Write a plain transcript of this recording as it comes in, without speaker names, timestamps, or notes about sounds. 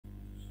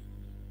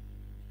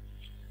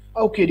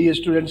Okay, dear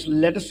students,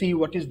 let us see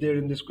what is there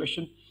in this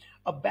question.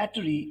 A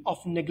battery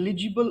of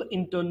negligible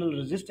internal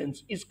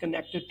resistance is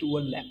connected to a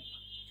lamp.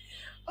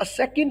 A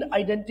second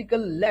identical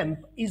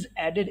lamp is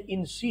added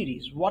in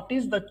series. What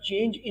is the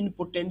change in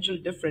potential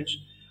difference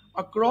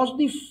across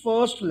the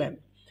first lamp?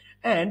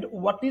 And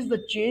what is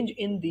the change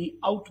in the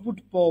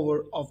output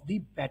power of the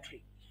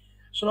battery?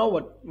 So now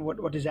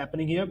what is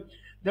happening here?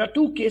 There are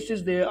two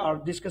cases they are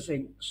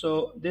discussing.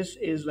 So this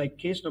is like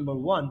case number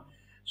one.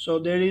 So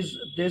there is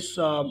this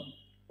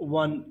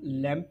one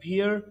lamp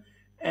here,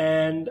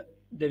 and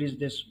there is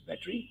this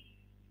battery.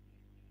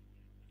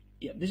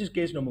 Yeah, this is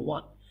case number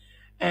one.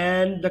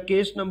 And the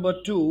case number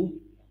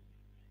two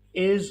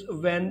is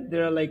when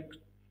there are like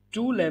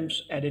two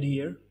lamps added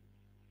here.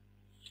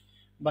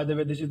 By the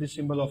way, this is the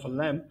symbol of a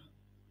lamp.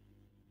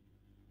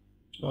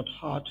 It's not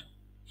hot.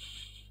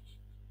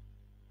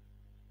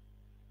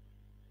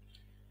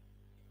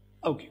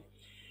 Okay.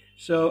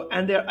 So,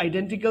 and they're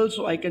identical,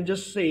 so I can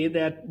just say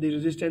that the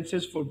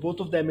resistances for both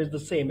of them is the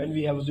same, and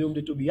we have assumed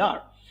it to be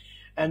R.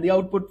 And the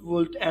output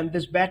volt and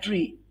this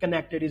battery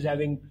connected is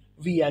having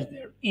V as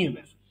their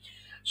EMF.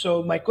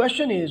 So my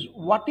question is,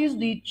 what is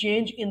the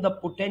change in the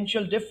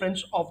potential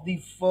difference of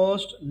the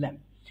first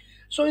lamp?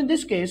 So in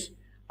this case,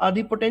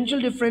 the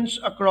potential difference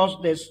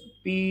across this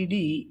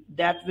PD,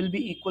 that will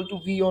be equal to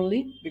V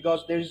only,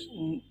 because there is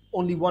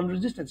only one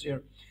resistance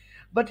here.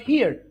 But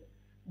here,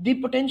 the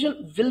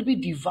potential will be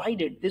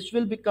divided. This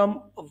will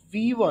become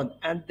V1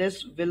 and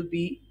this will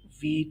be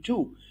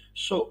V2.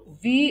 So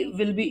V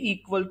will be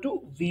equal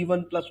to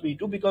V1 plus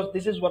V2, because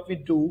this is what we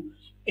do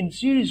in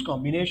series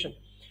combination.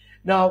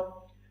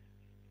 Now,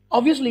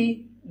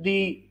 obviously,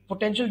 the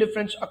potential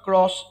difference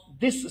across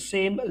this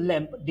same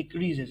lamp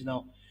decreases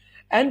now.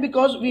 And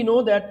because we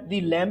know that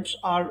the lamps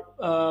are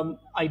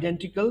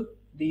identical,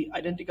 the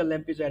identical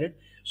lamp is added.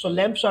 So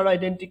lamps are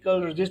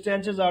identical,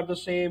 resistances are the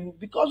same.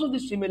 Because of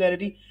this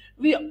similarity,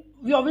 we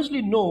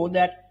obviously know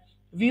that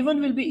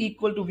V1 will be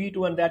equal to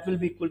V2, and that will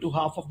be equal to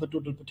half of the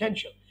total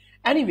potential.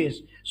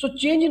 Anyways, so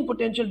change in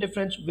potential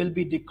difference will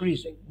be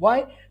decreasing.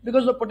 Why?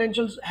 Because the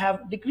potentials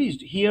have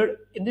decreased. Here,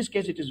 in this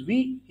case, it is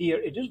V. Here,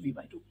 it is V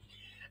by 2.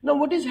 Now,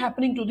 what is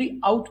happening to the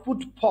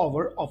output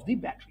power of the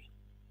battery?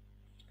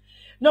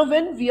 Now,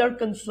 when we are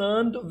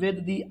concerned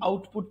with the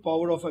output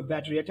power of a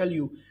battery, I tell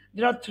you,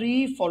 there are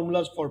three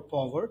formulas for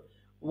power.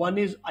 One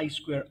is I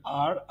square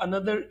R,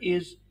 another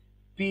is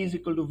P is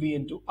equal to V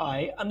into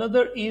I,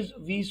 another is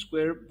V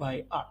square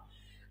by R.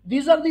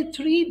 These are the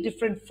three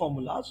different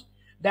formulas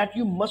that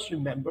you must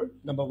remember,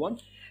 number one.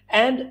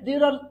 And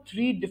there are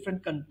three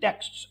different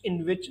contexts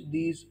in which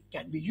these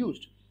can be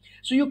used.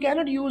 So you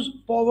cannot use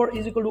power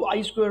is equal to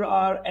I square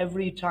R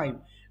every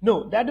time.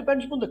 No, that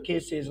depends upon the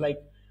cases, like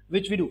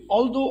which we do.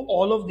 Although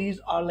all of these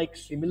are like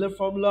similar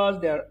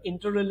formulas, they are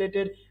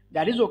interrelated,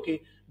 that is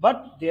okay.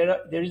 But there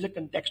is a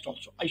context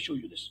also. I show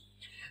you this.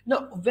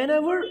 Now,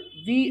 whenever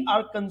we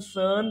are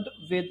concerned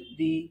with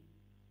the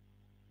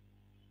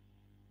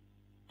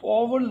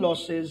power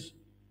losses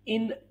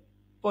in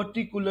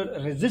particular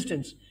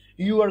resistance,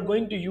 you are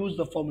going to use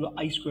the formula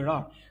I square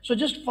R. So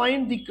just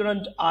find the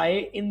current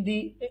I in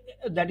the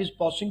that is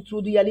passing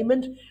through the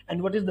element,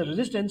 and what is the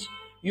resistance,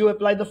 you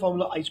apply the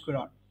formula I square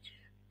R.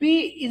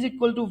 P is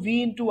equal to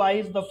V into I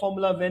is the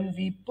formula when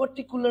we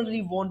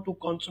particularly want to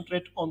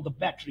concentrate on the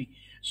battery.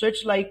 So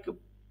it's like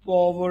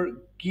power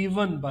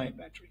given by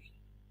battery.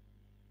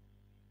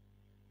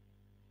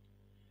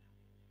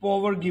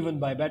 Power given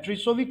by battery.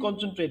 So we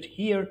concentrate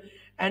here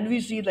and we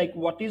see like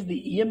what is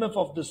the EMF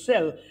of the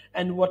cell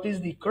and what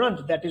is the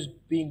current that is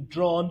being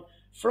drawn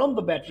from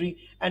the battery,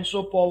 and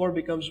so power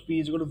becomes P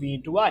is equal to V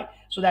into I.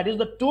 So that is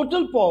the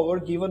total power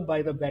given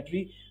by the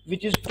battery,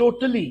 which is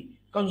totally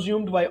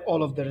consumed by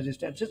all of the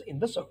resistances in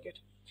the circuit.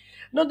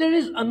 Now there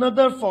is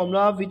another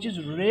formula which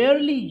is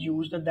rarely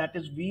used, and that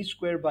is V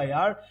square by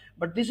R,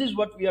 but this is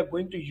what we are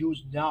going to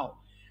use now.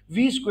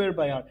 V square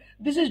by R.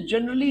 This is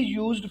generally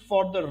used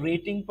for the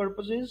rating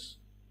purposes.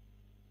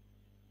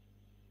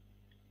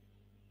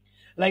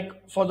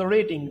 Like for the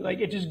rating, like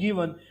it is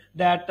given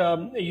that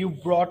you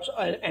brought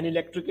an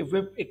electric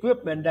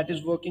equipment that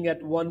is working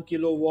at 1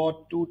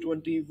 kilowatt,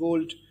 220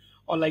 volt,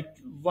 or like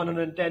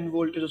 110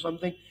 voltage or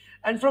something.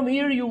 And from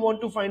here you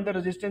want to find the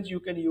resistance, you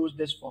can use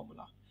this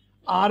formula.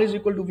 R is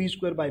equal to V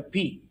square by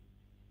P.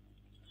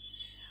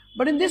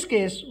 But in this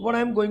case, what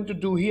I'm going to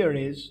do here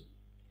is,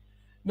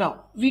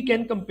 now we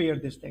can compare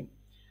this thing,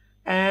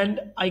 and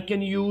I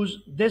can use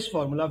this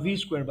formula V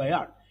square by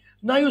R.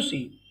 Now you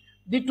see,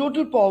 the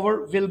total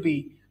power will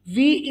be,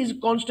 V is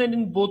constant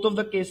in both of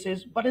the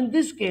cases, but in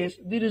this case,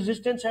 the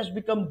resistance has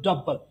become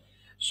double.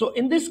 So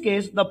in this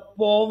case, the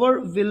power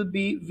will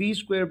be V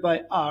square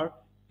by R,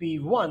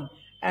 P1,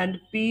 and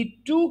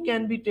P2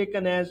 can be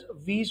taken as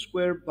V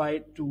square by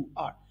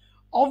 2R.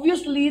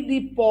 Obviously,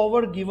 the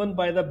power given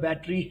by the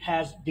battery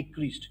has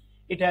decreased.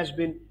 It has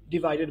been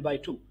divided by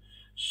 2.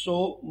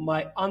 So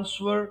my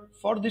answer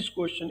for this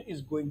question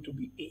is going to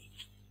be A.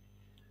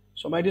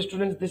 So my dear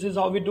students, this is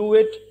how we do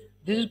it.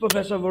 This is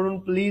Professor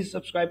Varun. Please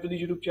subscribe to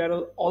the YouTube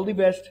channel. All the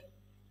best.